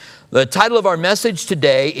The title of our message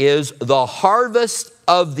today is The Harvest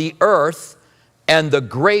of the Earth and the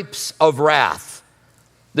Grapes of Wrath.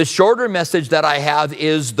 The shorter message that I have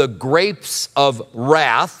is The Grapes of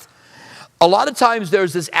Wrath. A lot of times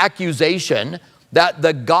there's this accusation that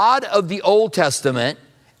the God of the Old Testament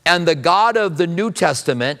and the God of the New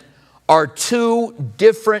Testament are two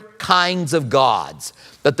different kinds of gods.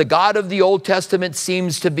 That the God of the Old Testament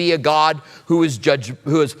seems to be a God who is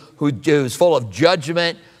full of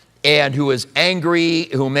judgment, and who is angry,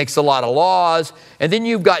 who makes a lot of laws. And then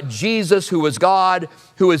you've got Jesus, who is God,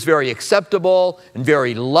 who is very acceptable and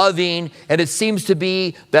very loving. And it seems to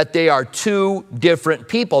be that they are two different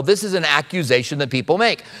people. This is an accusation that people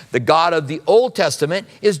make. The God of the Old Testament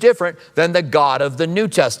is different than the God of the New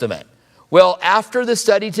Testament. Well, after the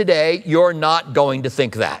study today, you're not going to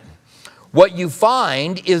think that. What you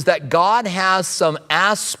find is that God has some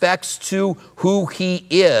aspects to who He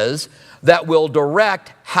is that will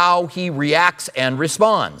direct how He reacts and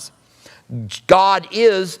responds. God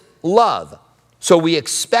is love, so we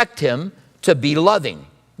expect Him to be loving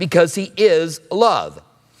because He is love.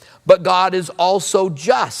 But God is also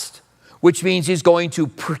just, which means He's going to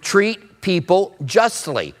treat people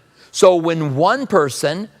justly. So when one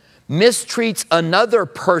person mistreats another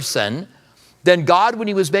person, then God, when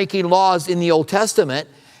He was making laws in the Old Testament,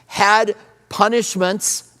 had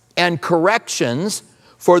punishments and corrections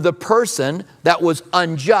for the person that was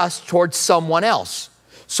unjust towards someone else.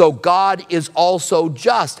 So God is also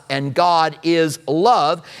just, and God is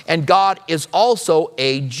love, and God is also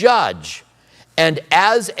a judge. And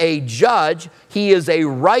as a judge, He is a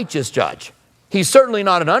righteous judge. He's certainly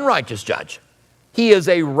not an unrighteous judge. He is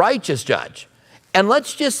a righteous judge. And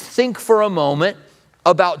let's just think for a moment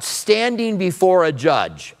about standing before a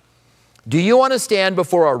judge. Do you want to stand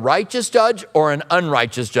before a righteous judge or an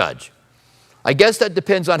unrighteous judge? I guess that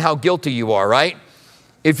depends on how guilty you are, right?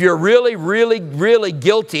 If you're really, really, really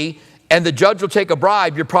guilty and the judge will take a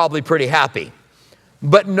bribe, you're probably pretty happy.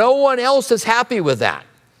 But no one else is happy with that.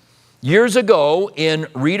 Years ago in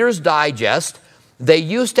Reader's Digest, they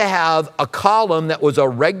used to have a column that was a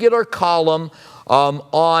regular column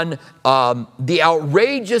on the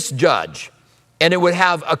outrageous judge. And it would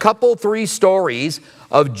have a couple, 3 stories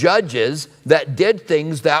of judges that did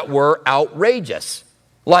things that were outrageous,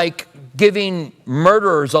 like giving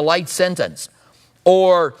murderers a light sentence,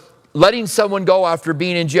 or letting someone go after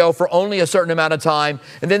being in jail for only a certain amount of time,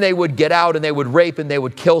 and then they would get out and they would rape and they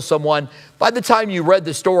would kill someone. By the time you read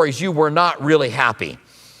the stories, you were not really happy.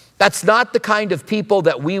 That's not the kind of people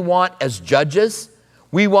that we want as judges.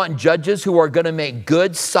 We want judges who are going to make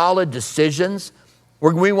good, solid decisions.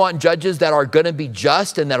 We want judges that are going to be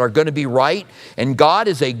just and that are going to be right. And God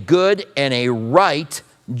is a good and a right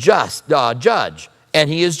judge. And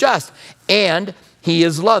He is just, and He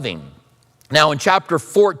is loving. Now in chapter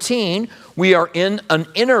 14, we are in an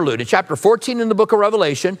interlude. In chapter 14 in the book of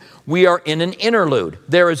Revelation, we are in an interlude.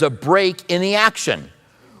 There is a break in the action.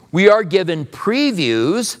 We are given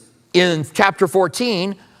previews in chapter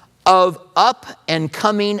 14 of up and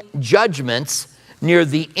coming judgments near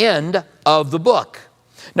the end of the book.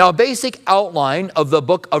 Now, a basic outline of the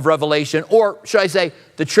book of Revelation, or should I say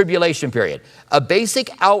the tribulation period. A basic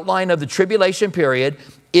outline of the tribulation period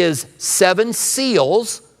is 7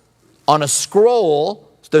 seals on a scroll.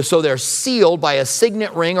 So they're sealed by a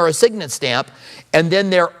signet ring or a signet stamp, and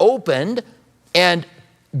then they're opened, and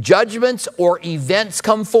judgments or events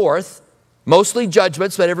come forth, mostly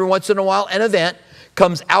judgments, but every once in a while an event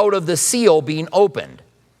comes out of the seal being opened.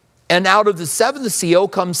 And out of the 7th seal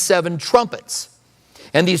comes 7 trumpets.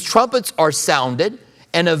 And these trumpets are sounded,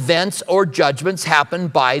 and events or judgments happen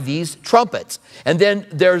by these trumpets. And then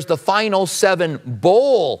there's the final 7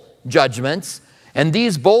 bowl judgments, and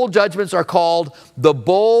these bowl judgments are called the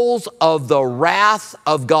bowls of the wrath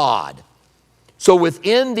of God. So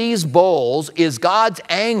within these bowls is God's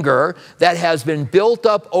anger that has been built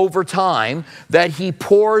up over time that He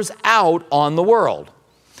pours out on the world.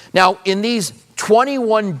 Now, in these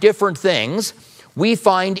 21 different things, we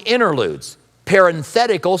find interludes,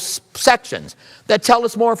 parenthetical sections that tell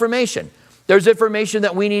us more information. There's information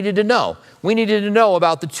that we needed to know. We needed to know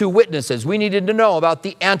about the 2 witnesses. We needed to know about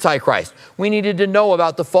the Antichrist. We needed to know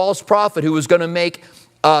about the false prophet who was going to make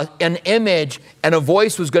an image, and a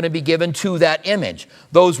voice was going to be given to that image.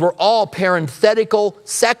 Those were all parenthetical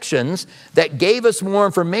sections that gave us more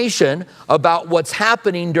information about what's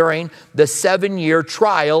happening during the 7-year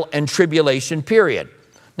trial and tribulation period.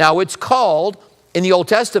 Now, it's called, in the Old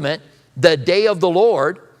Testament, the day of the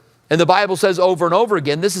Lord. And the Bible says over and over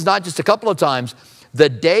again, this is not just a couple of times, the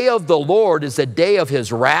day of the Lord is a day of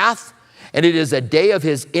His wrath, and it is a day of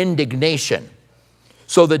His indignation.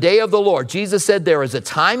 So the day of the Lord, Jesus said there is a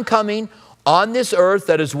time coming on this earth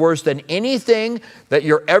that is worse than anything that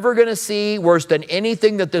you're ever going to see, worse than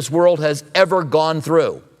anything that this world has ever gone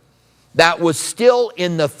through. That was still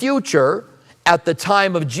in the future at the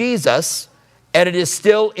time of Jesus, and it is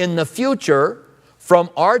still in the future from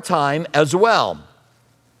our time as well.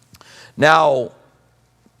 Now,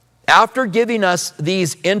 after giving us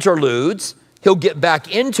these interludes, he'll get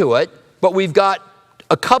back into it, but we've got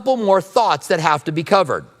a couple more thoughts that have to be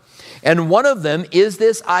covered. And one of them is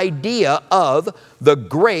this idea of the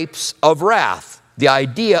grapes of wrath, the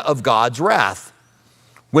idea of God's wrath.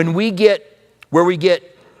 When we get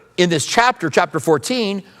in this chapter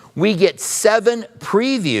 14, we get 7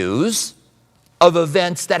 previews of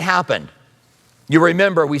events that happened. You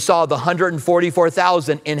remember we saw the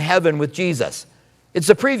 144,000 in heaven with Jesus. It's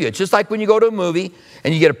a preview. It's just like when you go to a movie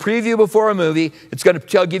and you get a preview before a movie. It's going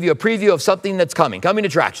to give you a preview of something that's coming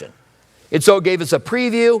attraction. And so it gave us a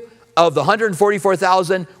preview of the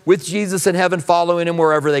 144,000 with Jesus in heaven following him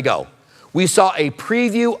wherever they go. We saw a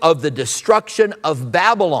preview of the destruction of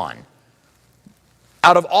Babylon.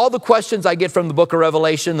 Out of all the questions I get from the book of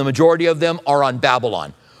Revelation, the majority of them are on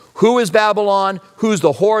Babylon. Who is Babylon? Who's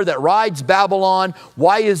the whore that rides Babylon?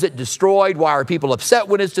 Why is it destroyed? Why are people upset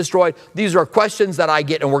when it's destroyed? These are questions that I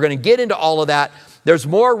get, and we're going to get into all of that. There's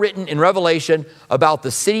more written in Revelation about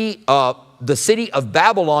the city of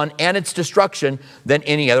Babylon and its destruction than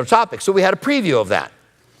any other topic. So we had a preview of that.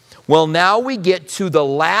 Well, now we get to the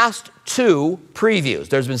last 2 previews.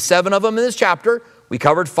 There's been 7 of them in this chapter. We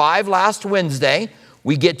covered 5 last Wednesday.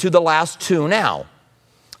 We get to the last 2 now.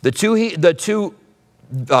 The two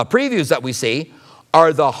previews that we see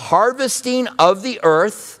are the harvesting of the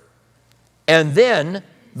earth and then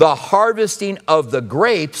the harvesting of the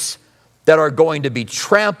grapes that are going to be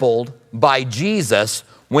trampled by Jesus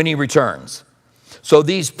when he returns. So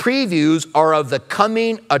these previews are of the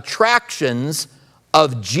coming attractions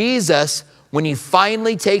of Jesus when he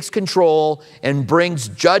finally takes control and brings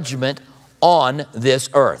judgment on this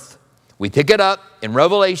earth. We pick it up in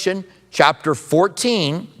Revelation chapter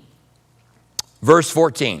 14, verse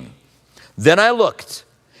 14. Then I looked,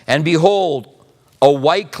 and behold, a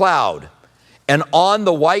white cloud, and on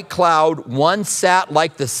the white cloud one sat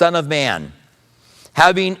like the Son of Man,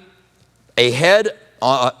 having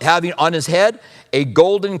on his head a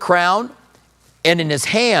golden crown, and in his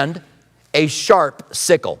hand a sharp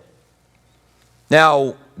sickle.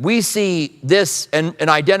 Now, we see this and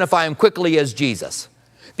identify him quickly as Jesus,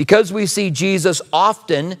 because we see Jesus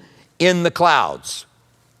often in the clouds.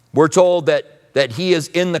 We're told that he is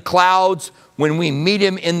in the clouds when we meet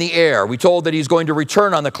him in the air. We're told that he's going to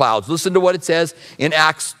return on the clouds. Listen to what it says in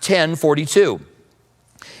Acts 10:42.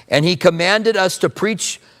 And he commanded us to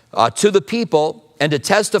preach to the people and to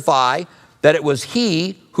testify that it was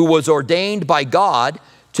he who was ordained by God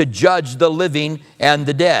to judge the living and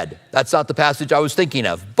the dead. That's not the passage I was thinking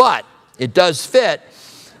of, but it does fit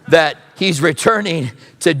that he's returning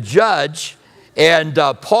to judge, and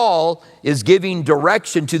Paul is giving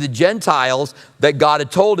direction to the Gentiles that God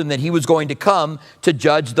had told him that he was going to come to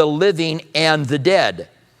judge the living and the dead.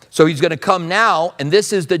 So he's going to come now, and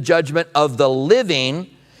this is the judgment of the living,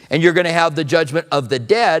 and you're going to have the judgment of the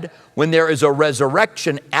dead when there is a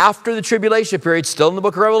resurrection after the tribulation period, still in the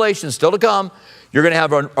book of Revelation, still to come. You're going to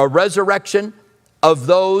have a resurrection of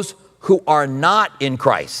those who are not in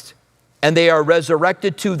Christ, and they are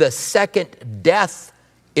resurrected to the second death,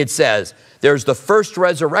 it says. There's the first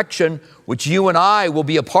resurrection, which you and I will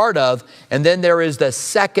be a part of, and then there is the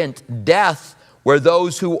second death, where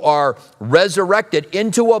those who are resurrected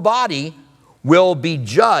into a body will be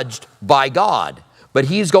judged by God. But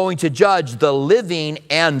he's going to judge the living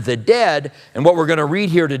and the dead, and what we're going to read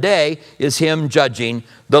here today is him judging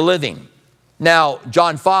the living. Now,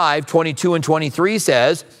 John 5:22 and 23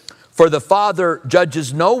 says, "For the Father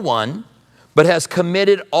judges no one, but has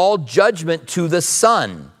committed all judgment to the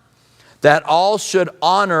Son, that all should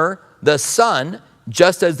honor the Son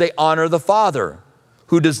just as they honor the Father.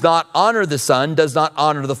 Who does not honor the Son does not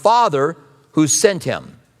honor the Father who sent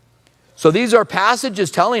him." So these are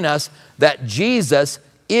passages telling us that Jesus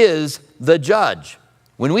is the judge.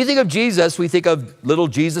 When we think of Jesus, we think of little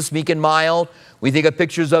Jesus, meek and mild. We think of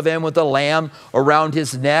pictures of him with a lamb around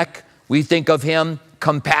his neck. We think of him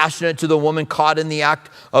compassionate to the woman caught in the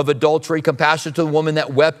act of adultery, compassionate to the woman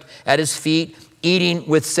that wept at his feet, eating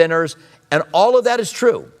with sinners. And all of that is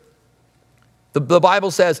true. The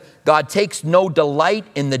Bible says God takes no delight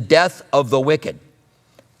in the death of the wicked,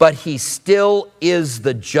 but he still is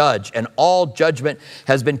the judge, and all judgment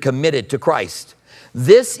has been committed to Christ.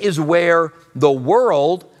 This is where the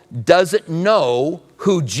world doesn't know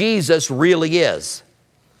who Jesus really is.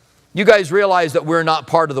 You guys realize that we're not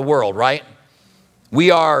part of the world, right?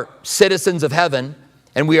 We are citizens of heaven,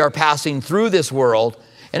 and we are passing through this world.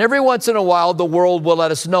 And every once in a while, the world will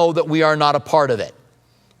let us know that we are not a part of it.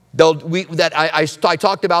 I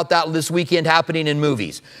talked about that this weekend happening in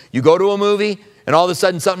movies. You go to a movie, and all of a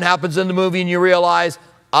sudden something happens in the movie, and you realize,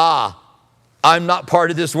 I'm not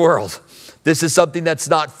part of this world. This is something that's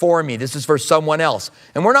not for me. This is for someone else.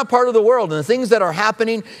 And we're not part of the world. And the things that are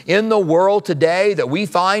happening in the world today that we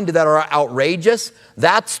find that are outrageous,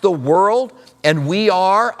 that's the world, and we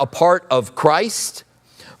are a part of Christ.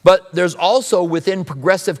 But there's also within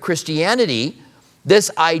progressive Christianity this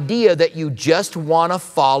idea that you just want to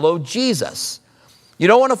follow Jesus. You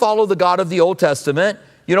don't want to follow the God of the Old Testament.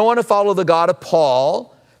 You don't want to follow the God of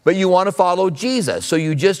Paul, but you want to follow Jesus. So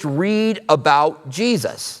you just read about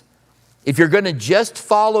Jesus. If you're going to just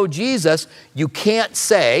follow Jesus, you can't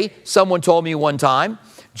say, someone told me one time,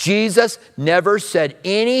 Jesus never said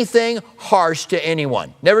anything harsh to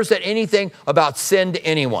anyone. Never said anything about sin to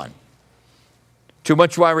anyone. To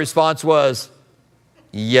which my response was,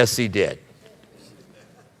 yes, he did.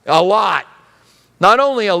 A lot. Not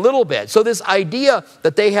only a little bit. So this idea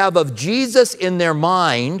that they have of Jesus in their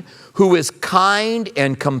mind, who is kind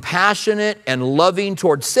and compassionate and loving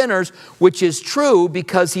towards sinners, which is true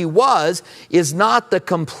because he was, is not the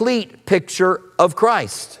complete picture of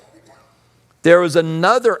Christ. There is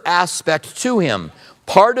another aspect to him.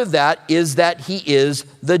 Part of that is that he is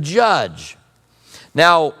the judge.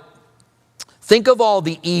 Now, think of all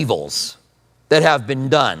the evils that have been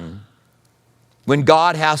done when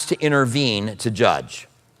God has to intervene to judge.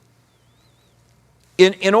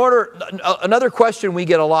 Another question we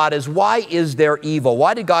get a lot is, why is there evil?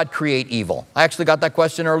 Why did God create evil? I actually got that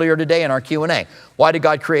question earlier today in our Q&A. Why did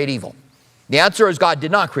God create evil? The answer is God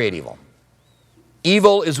did not create evil.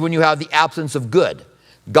 Evil is when you have the absence of good.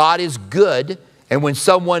 God is good, and when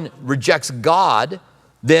someone rejects God,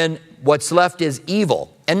 then what's left is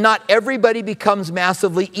evil. And not everybody becomes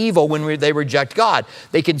massively evil when they reject God.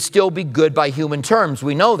 They can still be good by human terms.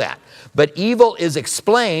 We know that. But evil is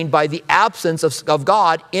explained by the absence of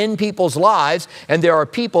God in people's lives, and there are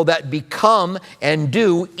people that become and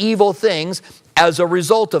do evil things as a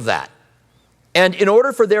result of that. And in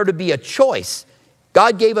order for there to be a choice,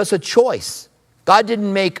 God gave us a choice. God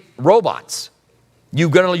didn't make robots. You're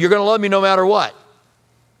gonna love me no matter what.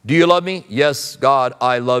 Do you love me? Yes, God,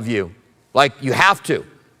 I love you. Like you have to,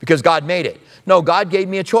 because God made it. No, God gave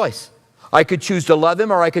me a choice. I could choose to love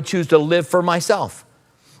him, or I could choose to live for myself.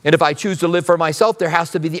 And if I choose to live for myself, there has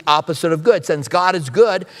to be the opposite of good. Since God is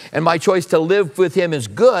good and my choice to live with him is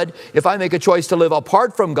good, if I make a choice to live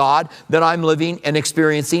apart from God, then I'm living and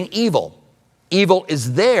experiencing evil. Evil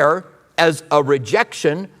is there as a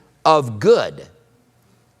rejection of good.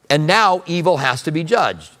 And now evil has to be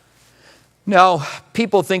judged. Now,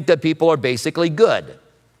 people think that people are basically good.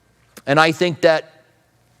 And I think that,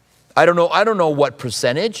 I don't know what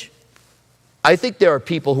percentage. I think there are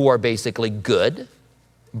people who are basically good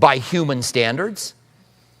by human standards.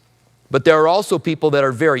 But there are also people that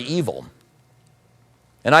are very evil.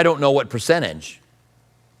 And I don't know what percentage.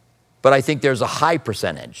 But I think there's a high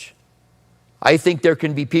percentage. I think there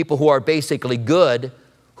can be people who are basically good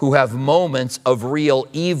who have moments of real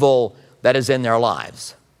evil that is in their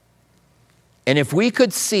lives. And if we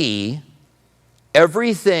could see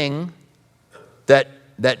everything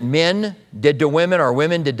that men did to women, or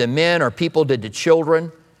women did to men, or people did to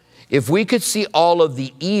children, if we could see all of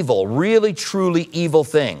the evil, really truly evil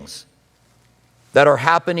things that are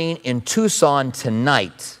happening in Tucson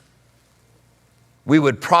tonight, we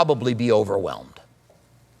would probably be overwhelmed.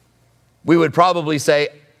 We would probably say,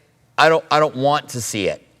 I don't want to see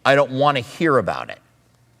it. I don't want to hear about it.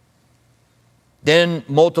 Then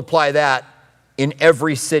multiply that in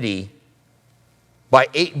every city by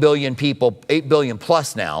 8 billion people, 8 billion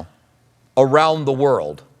plus now, around the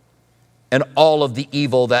world, and all of the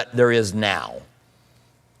evil that there is now.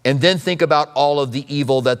 And then think about all of the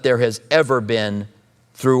evil that there has ever been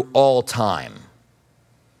through all time.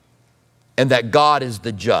 And that God is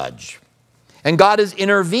the judge. And God has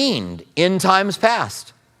intervened in times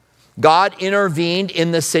past. God intervened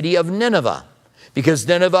in the city of Nineveh, because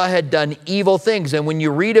Nineveh had done evil things. And when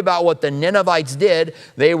you read about what the Ninevites did,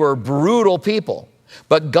 they were brutal people.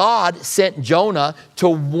 But God sent Jonah to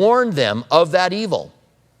warn them of that evil.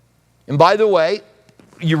 And by the way,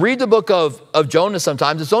 you read the book of Jonah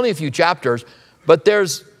sometimes, it's only a few chapters, but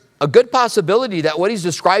there's a good possibility that what he's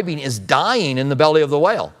describing is dying in the belly of the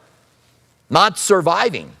whale, not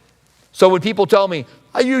surviving. So when people tell me,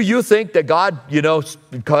 you think that God,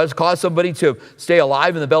 caused somebody to stay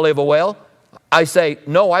alive in the belly of a whale? I say,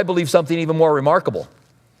 no, I believe something even more remarkable.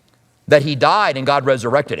 that he died and God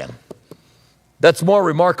resurrected him. That's more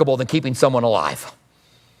remarkable than keeping someone alive.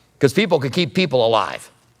 Because people could keep people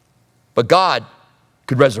alive. But God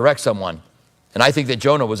could resurrect someone. And I think that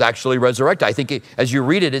Jonah was actually resurrected. I think as you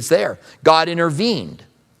read it, it's there. God intervened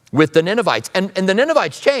with the Ninevites. And the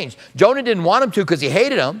Ninevites changed. Jonah didn't want them to because he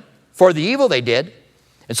hated them for the evil they did.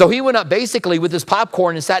 And so he went up basically with his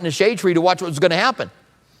popcorn and sat in a shade tree to watch what was going to happen.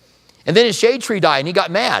 And then his shade tree died and he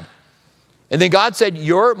got mad. And then God said,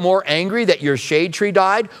 you're more angry that your shade tree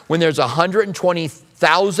died when there's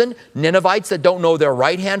 120,000 Ninevites that don't know their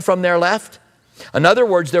right hand from their left? In other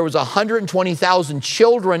words, there was 120,000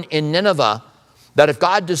 children in Nineveh that if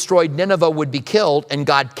God destroyed Nineveh would be killed, and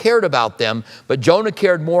God cared about them. But Jonah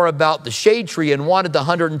cared more about the shade tree and wanted the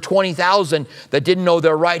 120,000 that didn't know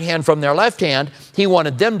their right hand from their left hand. He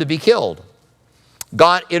wanted them to be killed.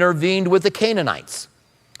 God intervened with the Canaanites.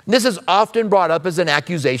 This is often brought up as an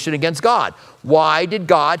accusation against God. Why did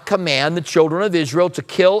God command the children of Israel to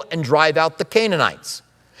kill and drive out the Canaanites?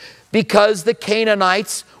 Because the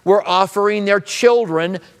Canaanites were offering their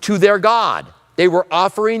children to their God. They were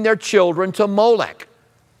offering their children to Molech.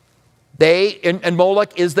 And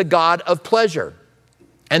Molech is the god of pleasure.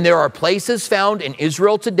 And there are places found in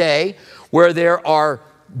Israel today where there are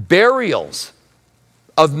burials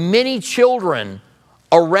of many children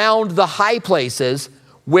around the high places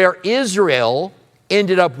where Israel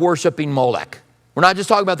ended up worshiping Molech. We're not just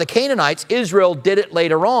talking about the Canaanites. Israel did it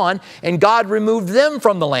later on, and God removed them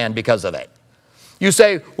from the land because of it. You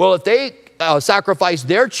say, well, if they sacrificed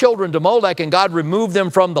their children to Molech and God removed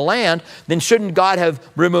them from the land, then shouldn't God have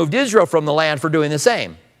removed Israel from the land for doing the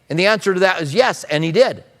same? And the answer to that is yes, and he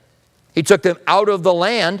did. He took them out of the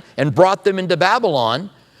land and brought them into Babylon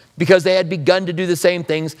because they had begun to do the same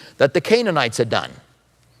things that the Canaanites had done.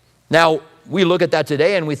 Now, we look at that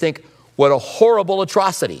today and we think, what a horrible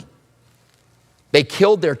atrocity. They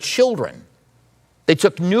killed their children. They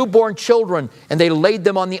took newborn children and they laid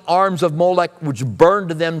them on the arms of Molech, which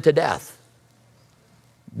burned them to death.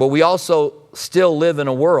 But we also still live in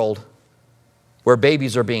a world where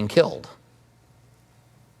babies are being killed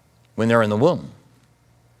when they're in the womb.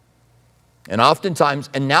 And oftentimes,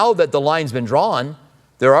 and now that the line's been drawn,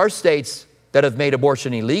 there are states that have made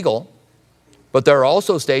abortion illegal, but there are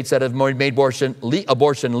also states that have made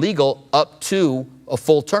abortion legal up to a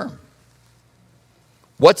full term.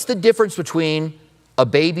 What's the difference between a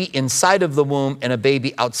baby inside of the womb and a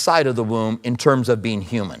baby outside of the womb in terms of being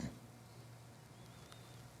human?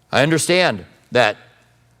 I understand that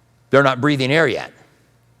they're not breathing air yet.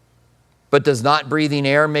 But does not breathing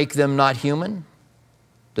air make them not human?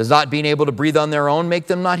 Does not being able to breathe on their own make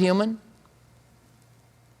them not human?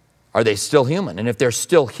 Are they still human? And if they're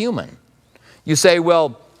still human, you say,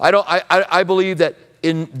 well, I believe that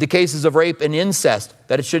in the cases of rape and incest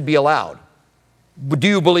that it should be allowed. But do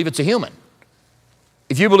you believe it's a human?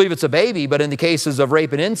 If you believe it's a baby, but in the cases of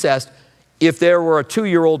rape and incest, if there were a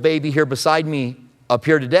 2-year-old baby here beside me up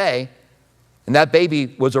here today, and that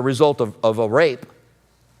baby was a result of a rape.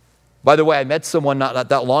 By the way, I met someone not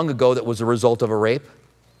that long ago that was a result of a rape,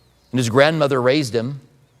 and his grandmother raised him.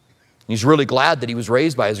 He's really glad that he was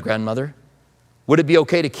raised by his grandmother. Would it be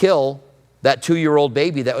okay to kill that 2-year-old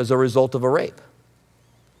baby that was a result of a rape?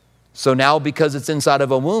 So now, because it's inside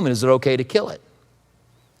of a womb, is it okay to kill it?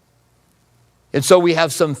 And so we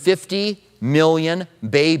have some 50 million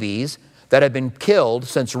babies that have been killed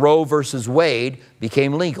since Roe versus Wade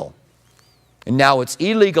became legal. And now it's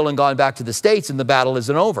illegal and gone back to the states and the battle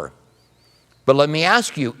isn't over. But let me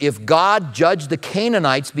ask you, if God judged the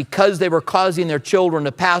Canaanites because they were causing their children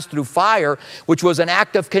to pass through fire, which was an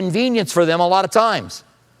act of convenience for them a lot of times,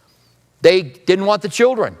 they didn't want the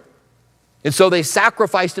children. And so they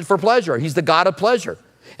sacrificed it for pleasure. He's the God of pleasure.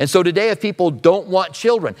 And so today, if people don't want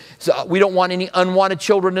children, so we don't want any unwanted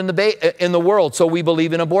children in the world, so we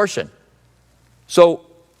believe in abortion. So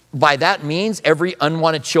by that means, every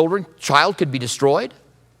unwanted child could be destroyed?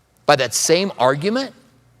 By that same argument?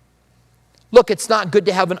 Look, it's not good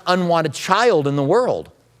to have an unwanted child in the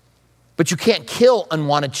world, but you can't kill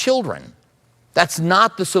unwanted children. That's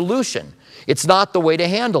not the solution. It's not the way to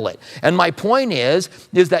handle it. And my point is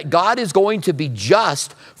that God is going to be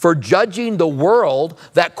just for judging the world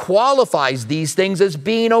that qualifies these things as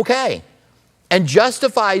being okay and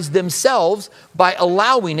justifies themselves by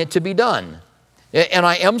allowing it to be done. And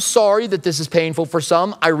I am sorry that this is painful for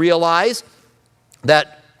some. I realize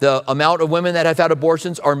that the amount of women that have had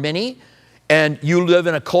abortions are many, and you live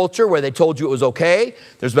in a culture where they told you it was okay.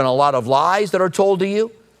 There's been a lot of lies that are told to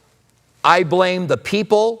you. I blame the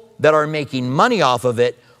people that are making money off of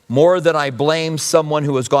it more than I blame someone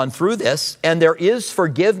who has gone through this. And there is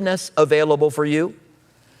forgiveness available for you.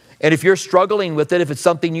 And if you're struggling with it, if it's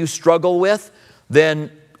something you struggle with,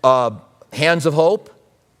 then Hands of Hope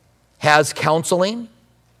has counseling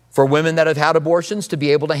for women that have had abortions to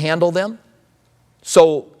be able to handle them.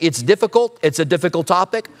 So it's difficult. It's a difficult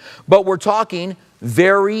topic, but we're talking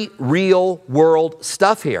very real world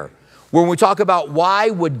stuff here. When we talk about why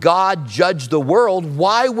would God judge the world,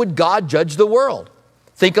 why would God judge the world?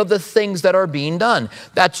 Think of the things that are being done.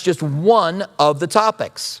 That's just one of the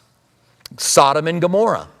topics. Sodom and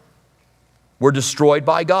Gomorrah were destroyed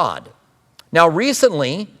by God. Now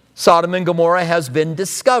recently, Sodom and Gomorrah has been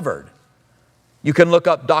discovered. You can look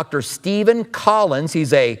up Dr. Stephen Collins.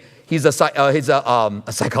 He's a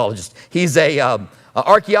psychologist. He's a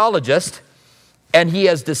archaeologist, and he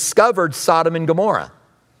has discovered Sodom and Gomorrah.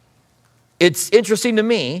 It's interesting to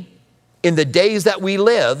me, in the days that we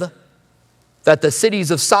live, that the cities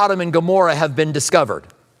of Sodom and Gomorrah have been discovered.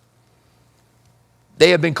 They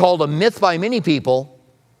have been called a myth by many people,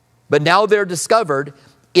 but now they're discovered.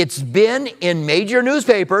 It's been in major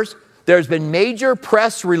newspapers. There's been major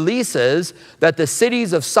press releases that the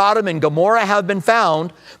cities of Sodom and Gomorrah have been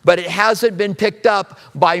found, but it hasn't been picked up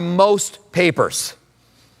by most papers.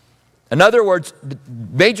 In other words,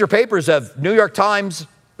 major papers New York Times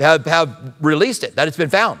have released it, that it's been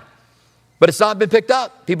found. But it's not been picked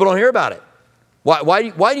up. People don't hear about it. Why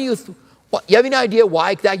do you have any idea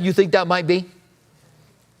why that you think that might be?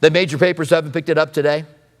 The major papers haven't picked it up today?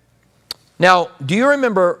 Now, do you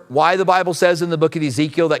remember why the Bible says in the book of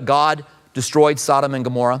Ezekiel that God destroyed Sodom and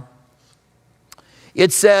Gomorrah?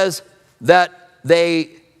 It says that they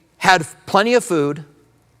had plenty of food,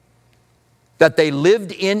 that they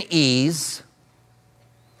lived in ease,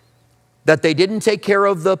 that they didn't take care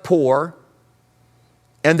of the poor,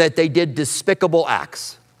 and that they did despicable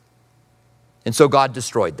acts. And so God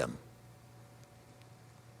destroyed them.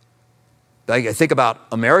 I think about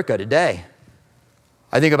America today.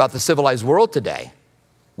 I think about the civilized world today.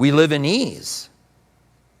 We live in ease.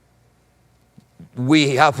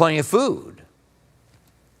 We have plenty of food.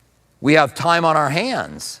 We have time on our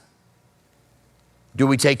hands. Do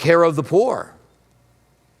we take care of the poor?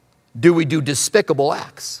 Do we do despicable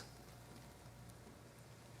acts?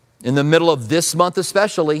 In the middle of this month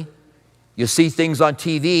especially, you see things on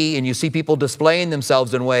TV and you see people displaying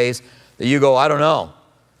themselves in ways that you go, I don't know.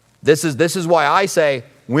 This is why I say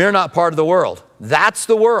we're not part of the world. That's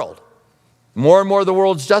the world. More and more the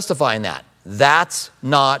world's justifying that. That's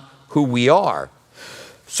not who we are.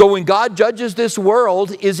 So when God judges this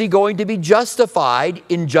world, is he going to be justified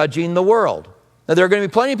in judging the world? Now there are going to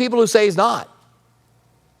be plenty of people who say he's not.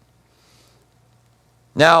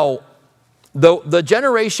 Now, the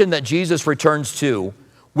generation that Jesus returns to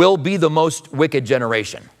will be the most wicked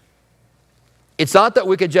generation. It's not that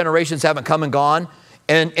wicked generations haven't come and gone.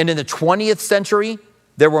 And in the 20th century,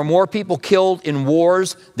 there were more people killed in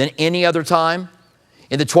wars than any other time.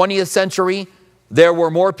 In the 20th century, there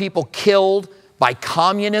were more people killed by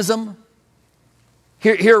communism.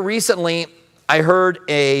 Here recently, I heard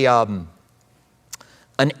an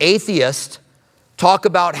atheist talk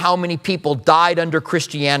about how many people died under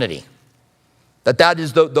Christianity. That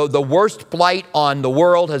is the worst blight on the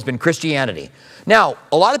world has been Christianity. Now,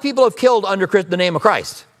 a lot of people have killed under the name of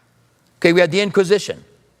Christ. Okay, we had the Inquisition.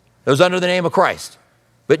 It was under the name of Christ.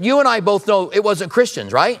 But you and I both know it wasn't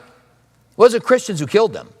Christians, right? It wasn't Christians who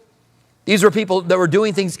killed them. These were people that were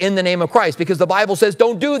doing things in the name of Christ because the Bible says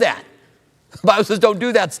don't do that. The Bible says don't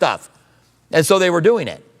do that stuff. And so they were doing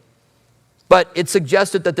it. But it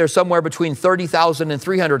suggested that there's somewhere between 30,000 and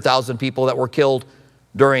 300,000 people that were killed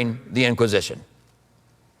during the Inquisition.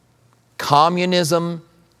 Communism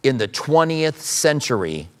in the 20th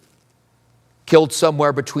century killed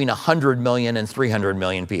somewhere between 100 million and 300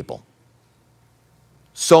 million people.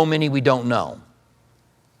 So many we don't know.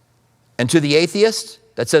 And to the atheist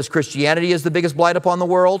that says Christianity is the biggest blight upon the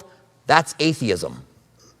world, that's atheism.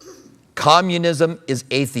 Communism is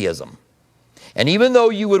atheism. And even though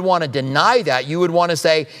you would want to deny that, you would want to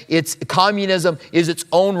say communism is its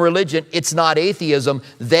own religion, it's not atheism.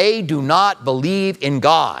 They do not believe in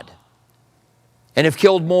God. And have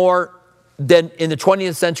killed more than in the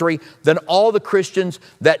 20th century than all the Christians,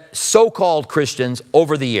 that so-called Christians,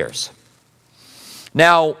 over the years.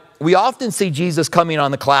 Now, we often see Jesus coming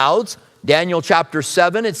on the clouds. Daniel chapter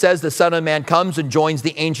 7, it says the Son of Man comes and joins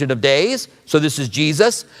the Ancient of Days. So this is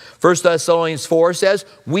Jesus. 1 Thessalonians 4 says,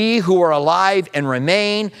 we who are alive and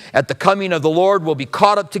remain at the coming of the Lord will be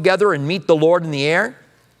caught up together and meet the Lord in the air.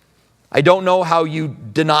 I don't know how you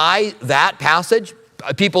deny that passage.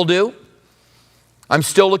 People do. I'm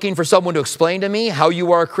still looking for someone to explain to me how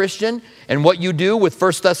you are a Christian and what you do with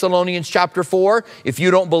 1 Thessalonians chapter 4. If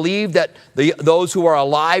you don't believe that those who are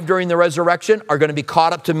alive during the resurrection are going to be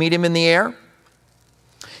caught up to meet him in the air.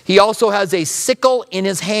 He also has a sickle in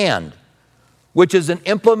his hand, which is an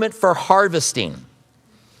implement for harvesting.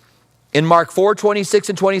 In Mark 4:26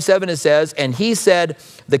 and 27 it says, and he said,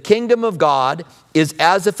 the kingdom of God is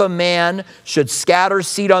as if a man should scatter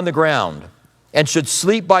seed on the ground, and should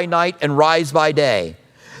sleep by night and rise by day.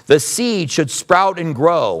 The seed should sprout and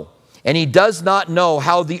grow, and he does not know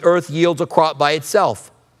how the earth yields a crop by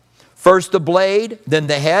itself. First the blade, then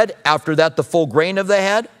the head, after that the full grain of the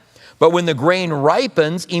head. But when the grain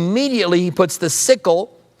ripens, immediately he puts the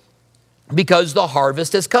sickle, because the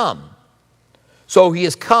harvest has come. So he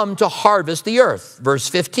has come to harvest the earth. Verse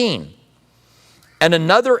 15. And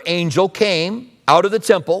another angel came out of the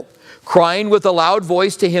temple, crying with a loud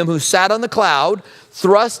voice to him who sat on the cloud,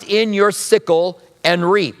 thrust in your sickle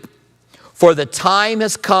and reap, for the time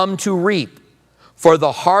has come to reap, for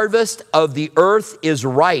the harvest of the earth is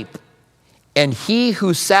ripe. And he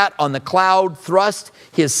who sat on the cloud thrust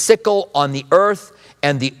his sickle on the earth,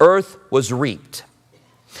 and the earth was reaped.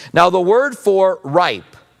 Now the word for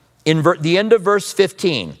ripe, in the end of verse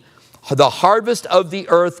 15, the harvest of the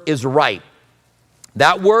earth is ripe.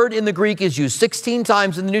 That word in the Greek is used 16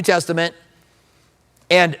 times in the New Testament,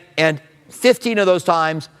 and 15 of those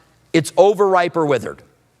times it's overripe or withered.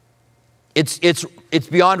 It's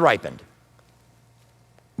beyond ripened.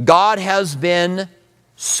 God has been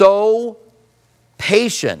so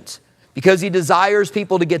patient because he desires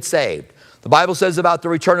people to get saved. The Bible says about the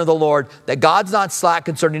return of the Lord that God's not slack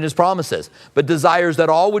concerning his promises, but desires that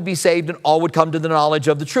all would be saved and all would come to the knowledge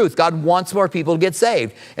of the truth. God wants more people to get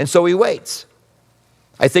saved, and so he waits.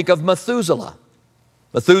 I think of Methuselah.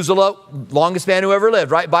 Methuselah, longest man who ever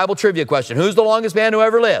lived, right? Bible trivia question. Who's the longest man who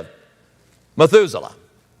ever lived? Methuselah.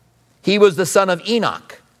 He was the son of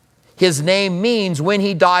Enoch. His name means when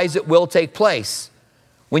he dies, it will take place.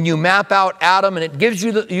 When you map out Adam, and it gives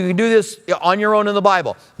you, you can do this on your own in the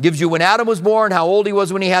Bible. It gives you when Adam was born, how old he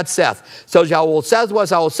was when he had Seth. It tells you how old Seth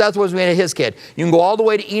was when he had his kid. You can go all the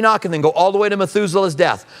way to Enoch and then go all the way to Methuselah's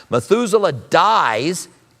death. Methuselah dies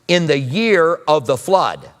in the year of the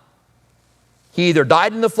flood. He either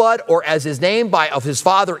died in the flood, or as his name of his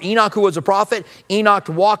father Enoch, who was a prophet. Enoch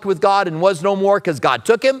walked with God and was no more because God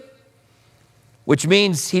took him, which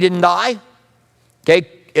means he didn't die. Okay,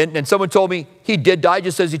 and someone told me he did die,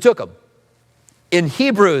 just says he took him. In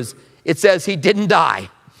Hebrews, it says he didn't die.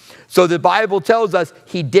 So the Bible tells us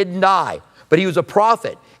he didn't die, but he was a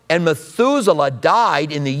prophet. And Methuselah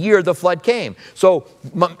died in the year the flood came. So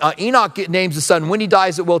Enoch names the son, when he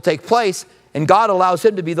dies it will take place, and God allows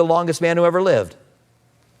him to be the longest man who ever lived.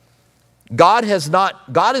 God is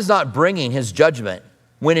not bringing his judgment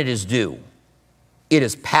when it is due. It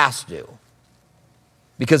is past due.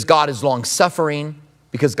 Because God is long-suffering,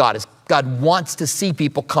 because God wants to see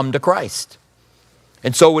people come to Christ.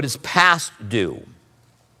 And so it is past due.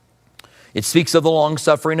 It speaks of the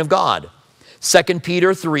long-suffering of God. 2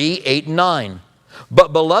 Peter 3, 8 and 9.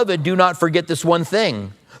 But beloved, do not forget this one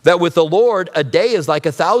thing, that with the Lord a day is like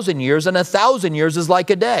 1,000 years, and 1,000 years is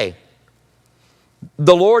like a day.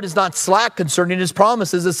 The Lord is not slack concerning his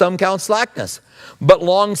promises, as some count slackness, but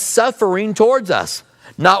long-suffering towards us,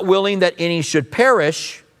 not willing that any should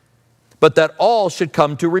perish, but that all should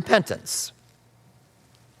come to repentance.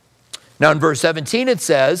 Now in verse 17 it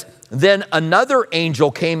says, then another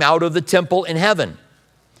angel came out of the temple in heaven,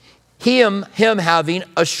 him having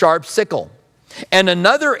a sharp sickle. And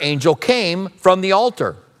another angel came from the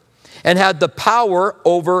altar and had the power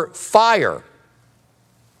over fire.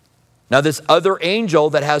 Now this other angel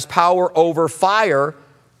that has power over fire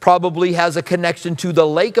probably has a connection to the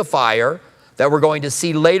lake of fire that we're going to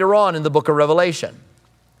see later on in the book of Revelation.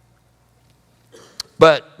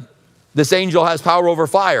 But this angel has power over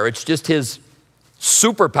fire. It's just his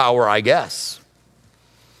superpower, I guess.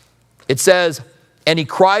 It says, and he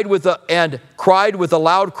cried with a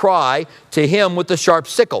loud cry to him with the sharp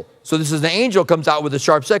sickle. So this is the angel comes out with a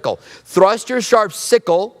sharp sickle. Thrust your sharp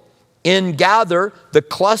sickle in, gather the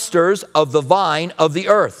clusters of the vine of the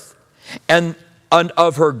earth, and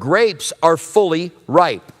of her grapes are fully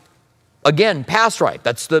ripe. Again, past ripe,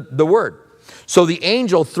 that's the word. So the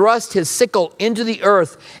angel thrust his sickle into the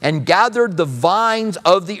earth and gathered the vines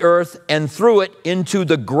of the earth and threw it into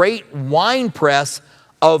the great winepress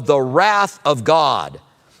of the wrath of God.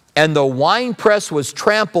 And the winepress was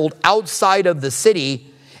trampled outside of the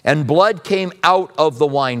city, and blood came out of the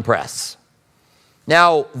winepress.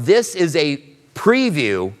 Now, this is a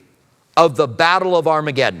preview of the Battle of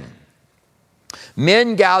Armageddon.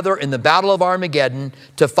 Men gather in the battle of Armageddon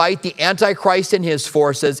to fight the Antichrist and his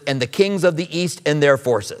forces and the kings of the east and their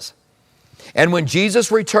forces. And when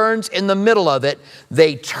Jesus returns in the middle of it,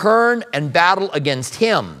 they turn and battle against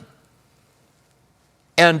him.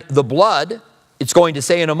 And the blood, it's going to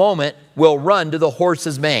say in a moment, will run to the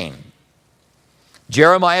horse's mane.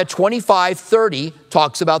 Jeremiah 25:30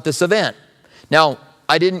 talks about this event. Now,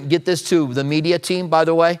 I didn't get this to the media team, by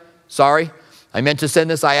the way. Sorry. I meant to send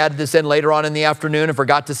this. I added this in later on in the afternoon and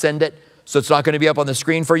forgot to send it. So it's not going to be up on the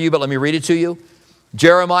screen for you, but let me read it to you.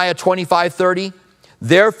 Jeremiah 25:30.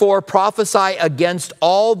 Therefore prophesy against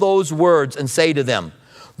all those words and say to them,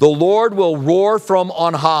 the Lord will roar from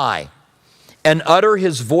on high and utter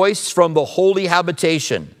his voice from the holy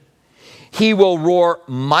habitation. He will roar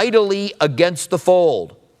mightily against the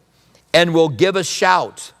fold and will give a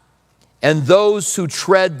shout, and those who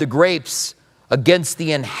tread the grapes against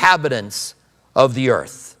the inhabitants of the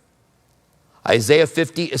earth. Isaiah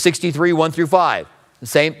 63, 1 through 5.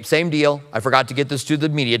 Same deal. I forgot to get this to the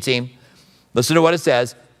media team. Listen to what it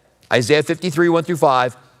says. Isaiah 53, 1 through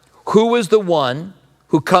 5. Who is the one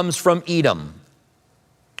who comes from Edom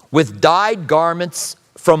with dyed garments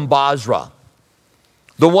from Basra?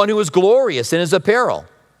 The one who is glorious in his apparel,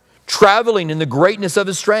 traveling in the greatness of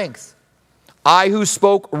his strength. I who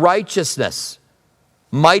spoke righteousness,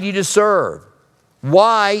 mighty to serve.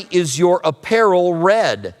 Why is your apparel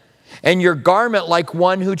red, and your garment like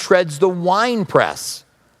one who treads the winepress?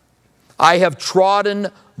 I have trodden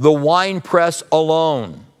the winepress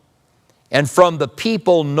alone, and from the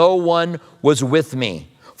people no one was with me.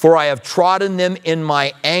 For I have trodden them in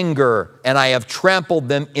my anger, and I have trampled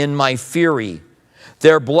them in my fury.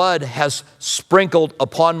 Their blood has sprinkled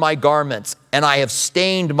upon my garments, and I have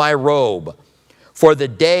stained my robe. For the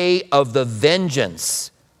day of the vengeance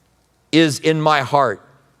is in my heart,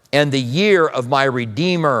 and the year of my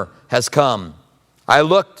Redeemer has come. I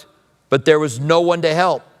looked, but there was no one to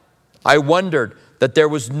help. I wondered that there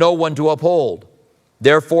was no one to uphold.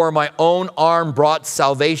 Therefore my own arm brought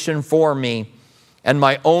salvation for me, and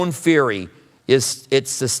my own fury it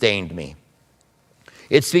sustained me.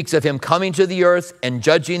 It speaks of him coming to the earth and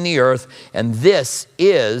judging the earth, and this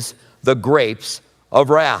is the grapes of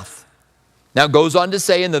wrath. Now it goes on to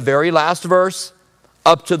say in the very last verse,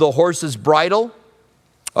 up to the horse's bridle,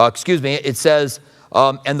 it says,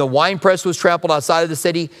 and the winepress was trampled outside of the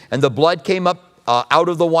city, and the blood came up out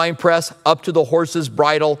of the winepress up to the horse's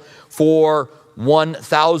bridle for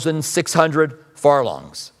 1,600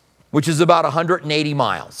 furlongs, which is about 180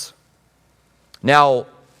 miles. Now,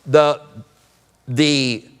 the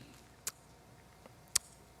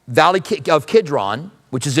Valley of Kidron,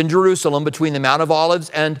 which is in Jerusalem between the Mount of Olives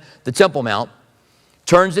and the Temple Mount,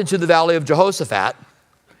 turns into the Valley of Jehoshaphat,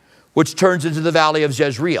 which turns into the Valley of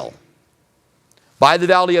Jezreel. By the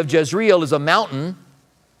Valley of Jezreel is a mountain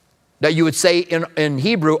that you would say in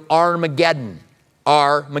Hebrew, Armageddon,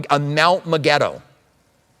 a Mount Megiddo.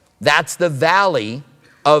 That's the Valley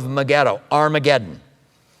of Megiddo, Armageddon.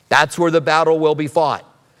 That's where the battle will be fought.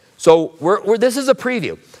 So this is a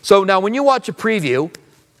preview. So now when you watch a preview,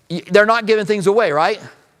 they're not giving things away, right?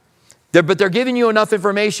 But they're giving you enough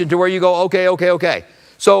information to where you go, okay.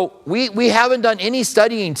 So we haven't done any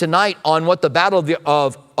studying tonight on what the battle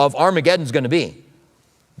of Armageddon is going to be.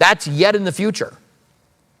 That's yet in the future.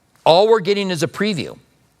 All we're getting is a preview.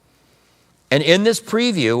 And in this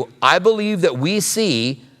preview, I believe that we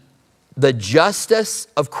see the justice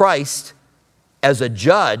of Christ as a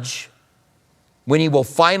judge when he will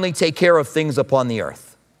finally take care of things upon the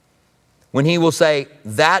earth. When he will say,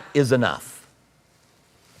 that is enough.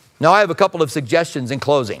 Now I have a couple of suggestions in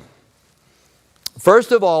closing.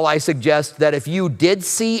 First of all, I suggest that if you did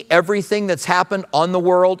see everything that's happened on the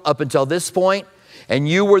world up until this point, and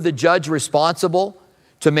you were the judge responsible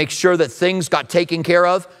to make sure that things got taken care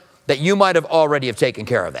of, that you might have already have taken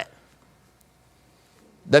care of it.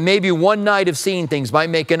 That maybe one night of seeing things might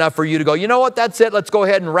make enough for you to go, you know what, that's it, let's go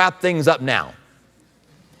ahead and wrap things up now.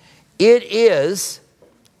 It is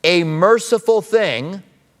a merciful thing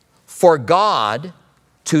for God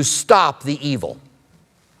to stop the evil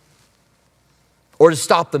or to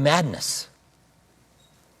stop the madness.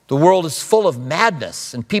 The world is full of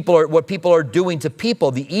madness, and what people are doing to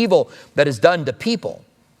people, the evil that is done to people.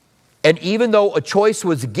 And even though a choice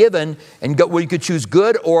was given, and you could choose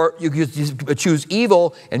good or you could choose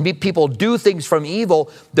evil, and people do things from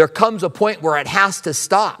evil, there comes a point where it has to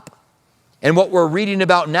stop. And what we're reading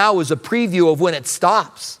about now is a preview of when it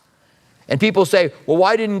stops. And people say, well,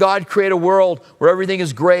 why didn't God create a world where everything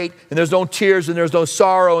is great, and there's no tears, and there's no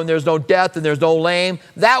sorrow, and there's no death, and there's no lame?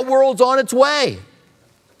 That world's on its way.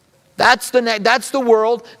 That's the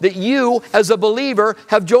world that you as a believer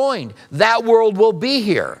have joined. That world will be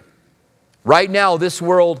here. Right now, this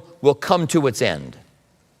world will come to its end.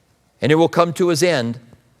 And it will come to its end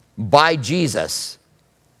by Jesus,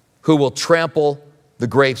 who will trample the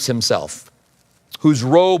grapes himself, whose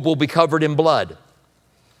robe will be covered in blood.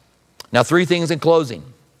 Now, 3 things in closing.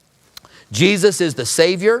 Jesus is the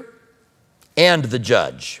Savior and the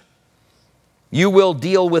Judge. You will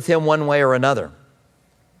deal with him one way or another.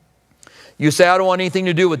 You say, I don't want anything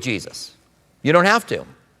to do with Jesus. You don't have to.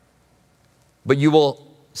 But you will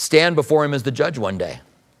stand before him as the judge one day.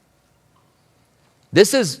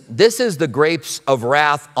 This is the grapes of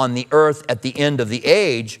wrath on the earth at the end of the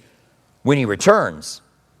age when he returns,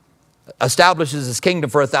 establishes his kingdom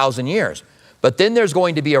for 1,000 years. But then there's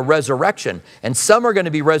going to be a resurrection, and some are going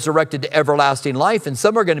to be resurrected to everlasting life, and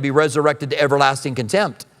some are going to be resurrected to everlasting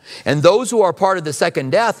contempt. And those who are part of the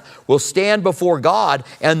second death will stand before God,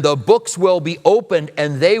 and the books will be opened,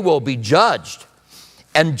 and they will be judged.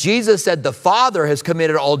 And Jesus said, the Father has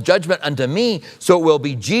committed all judgment unto me, so it will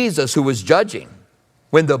be Jesus who is judging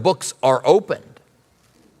when the books are opened,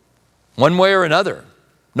 one way or another.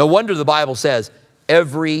 No wonder the Bible says,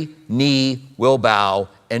 every knee will bow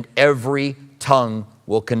and every tongue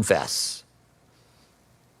will confess.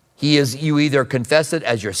 You either confess it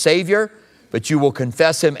as your Savior, but you will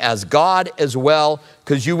confess him as God as well,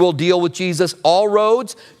 because you will deal with Jesus. All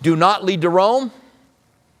roads do not lead to Rome,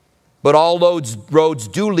 but all roads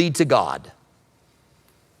do lead to God.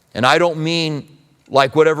 And I don't mean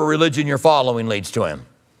like whatever religion you're following leads to him.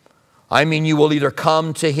 I mean you will either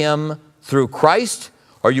come to him through Christ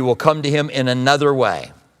or you will come to him in another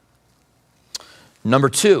way. Number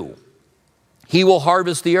 2, he will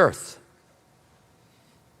harvest the earth.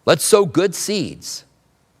 Let's sow good seeds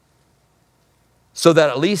so that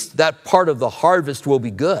at least that part of the harvest will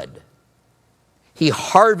be good. He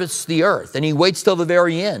harvests the earth, and he waits till the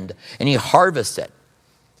very end, and he harvests it.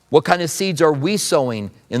 What kind of seeds are we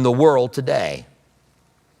sowing in the world today?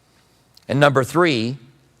 And number 3,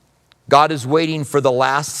 God is waiting for the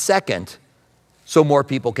last second so more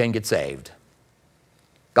people can get saved.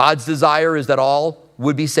 God's desire is that all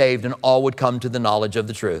would be saved and all would come to the knowledge of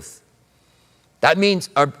the truth. That means,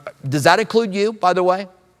 does that include you, by the way?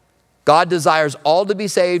 God desires all to be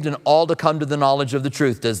saved and all to come to the knowledge of the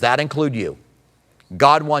truth. Does that include you?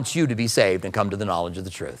 God wants you to be saved and come to the knowledge of the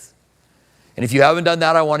truth. And if you haven't done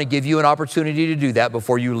that, I want to give you an opportunity to do that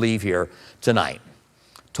before you leave here tonight.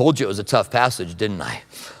 Told you it was a tough passage, didn't I?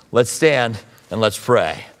 Let's stand and let's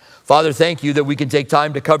pray. Father, thank you that we can take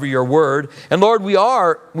time to cover your word. And Lord, we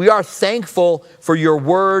are thankful for your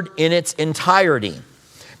word in its entirety.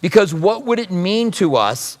 Because what would it mean to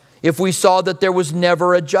us if we saw that there was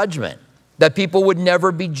never a judgment? That people would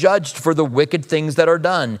never be judged for the wicked things that are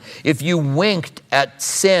done. If you winked at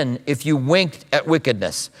sin, if you winked at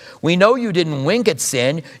wickedness. We know you didn't wink at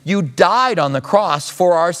sin. You died on the cross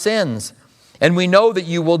for our sins. And we know that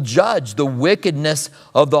you will judge the wickedness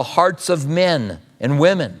of the hearts of men and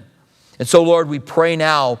women. And so, Lord, we pray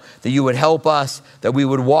now that you would help us, that we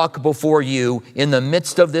would walk before you in the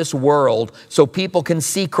midst of this world so people can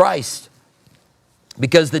see Christ.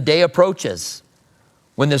 Because the day approaches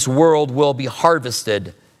when this world will be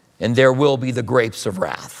harvested and there will be the grapes of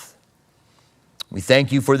wrath. We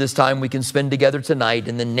thank you for this time we can spend together tonight.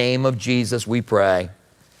 In the name of Jesus we pray.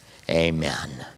 Amen.